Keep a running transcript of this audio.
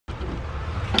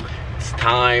It's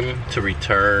time to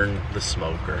return the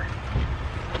smoker.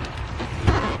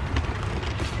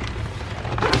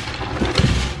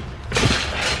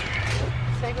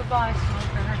 Say goodbye,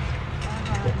 smoker.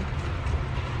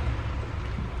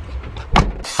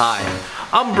 Bye-bye. Hi,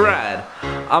 I'm Brad.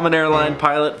 I'm an airline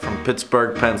pilot from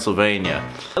Pittsburgh, Pennsylvania.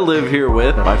 I live here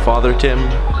with my father, Tim,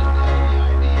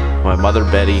 my mother,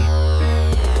 Betty,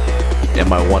 and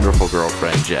my wonderful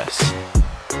girlfriend, Jess.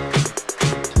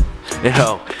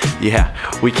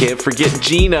 Yeah, we can't forget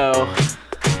Gino.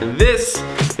 And this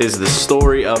is the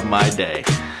story of my day.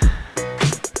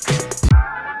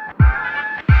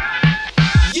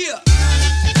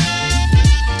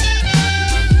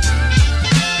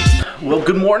 Well,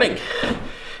 good morning.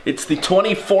 It's the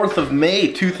 24th of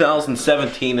May,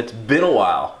 2017. It's been a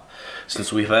while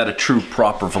since we've had a true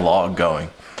proper vlog going.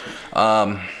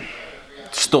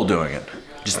 Still doing it.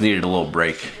 Just needed a little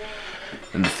break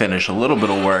and to finish a little bit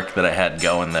of work that I had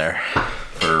going there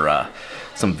for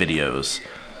some videos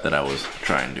that I was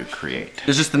trying to create.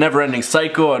 It's just a never-ending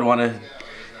cycle. I'd want to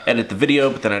edit the video,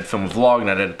 but then I'd film a vlog, and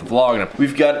I'd edit the vlog. And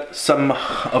we've got some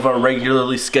of our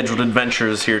regularly scheduled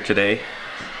adventures here today.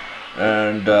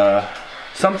 And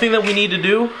something that we need to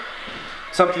do,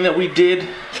 something that we did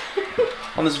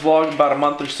on this vlog about a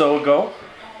month or so ago.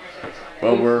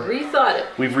 Well,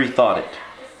 we've rethought it.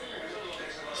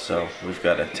 So we've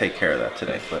got to take care of that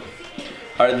today. But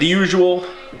all right, the usual.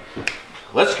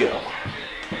 Let's go.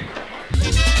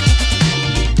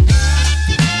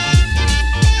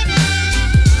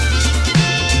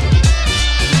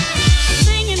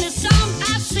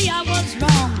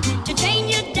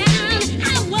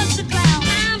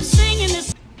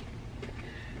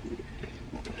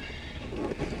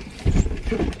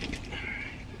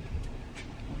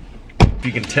 If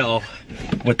you can tell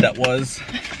what that was,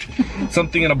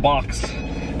 something in a box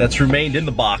that's remained in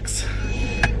the box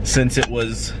since it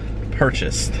was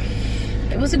purchased.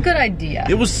 It was a good idea.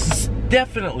 It was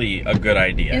definitely a good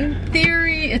idea. In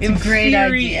theory, it's a great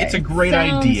idea. It's a great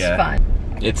idea. Fun.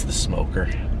 It's the smoker.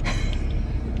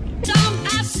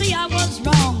 I see I was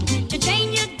wrong to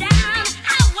chain you down.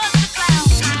 I was the clown.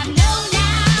 I know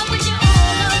now when you're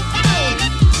all alone.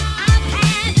 I've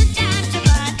had the time to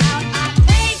run out. I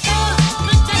pray for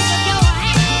the touch of your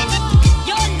hand.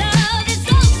 Your love is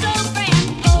so grand.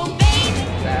 Oh, baby.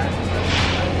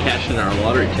 Cashing our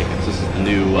lottery tickets. This is the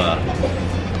new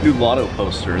lotto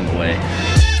poster in the way.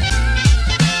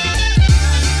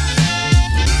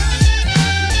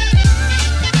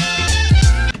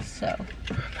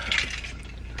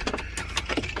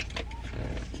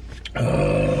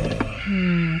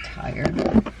 Tired.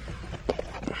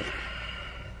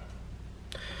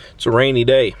 It's a rainy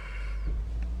day.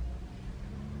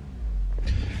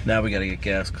 Now we gotta get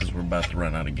gas because we're about to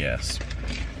run out of gas.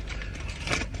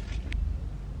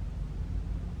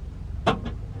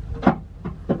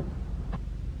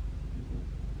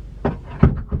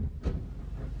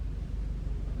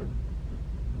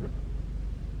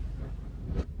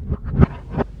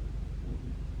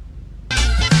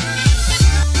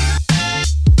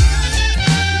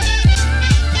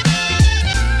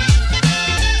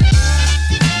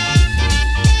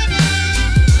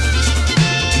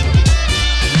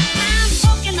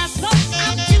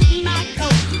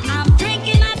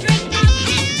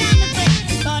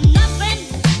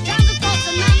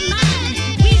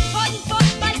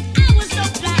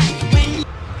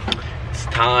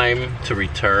 Time to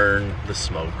return the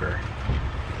smoker.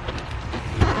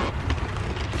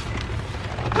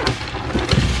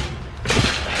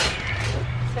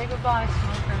 Say goodbye,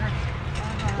 smoker.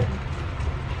 Bye-bye.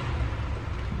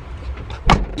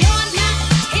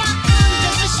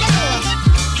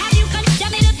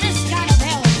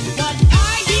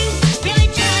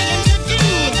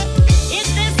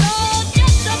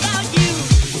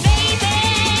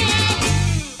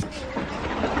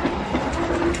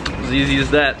 As easy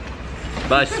as that.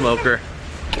 Bye, smoker.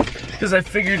 Because I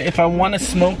figured if I want a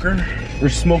smoker or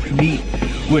smoked meat,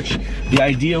 which the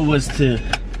idea was to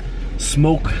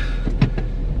smoke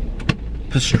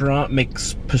make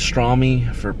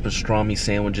pastrami for pastrami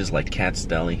sandwiches like Cat's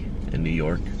Deli in New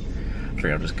York. I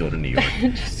figured I'll just go to New York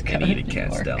and eat at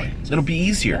Cat's Deli. It'll be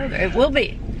easier. It will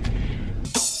be.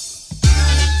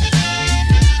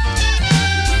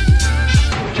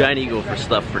 Giant Eagle for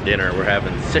stuff for dinner. We're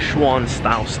having Sichuan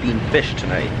style steamed fish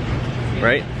tonight,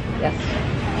 right? Yes,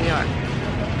 we are.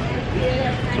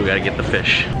 So we gotta get the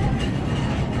fish.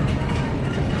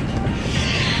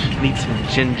 Need some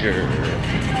ginger.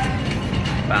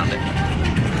 Found it.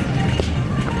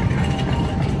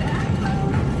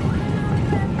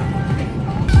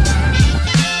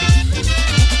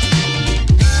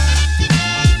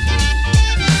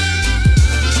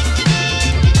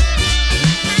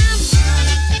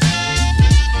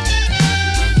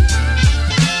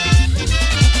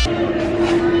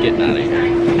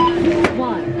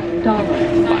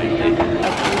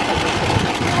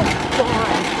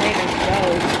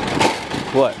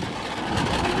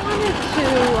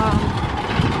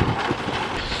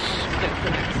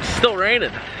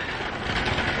 raining.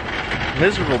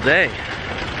 Miserable day.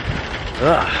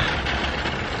 Ugh.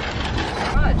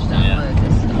 Garage download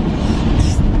this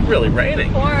stuff. It's really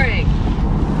raining. Pouring.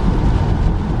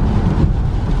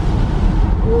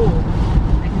 Ooh,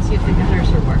 I can see if the gutters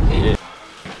are working. Yeah.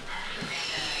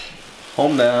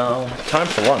 Home now. Time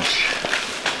for lunch.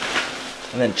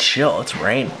 And then chill. It's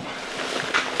raining.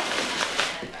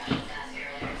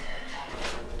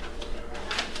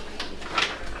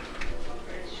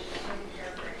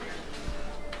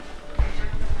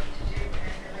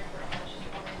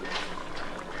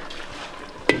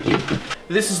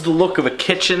 This is the look of a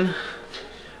kitchen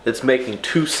that's making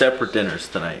 2 separate dinners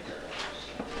tonight.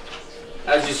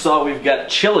 As you saw, we've got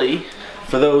chili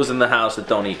for those in the house that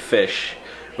don't eat fish.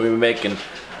 We're making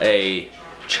a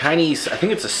Chinese, I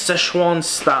think it's a Szechuan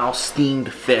style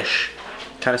steamed fish.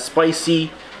 Kind of spicy,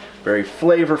 very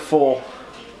flavorful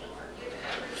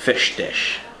fish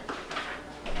dish.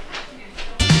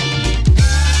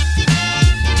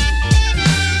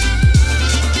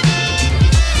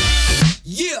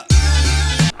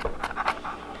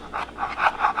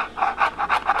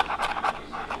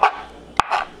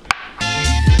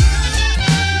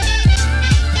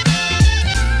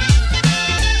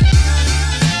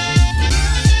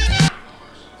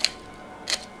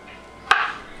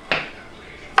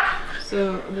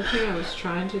 So the thing I was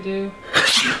trying to do,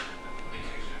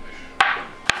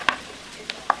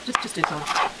 just do some.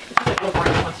 A little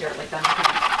more once you're like done.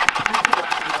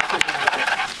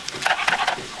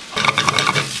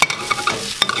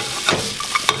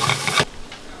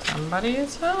 Somebody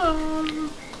is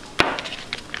home.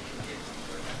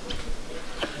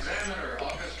 Examiner,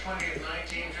 August 20th,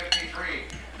 1953.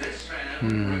 This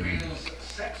man reveals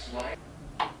sex life.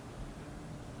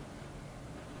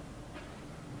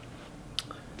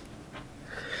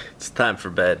 It's time for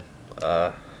bed.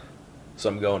 So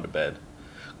I'm going to bed.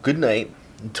 Good night.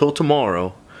 Until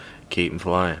tomorrow, Kate and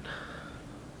Flying.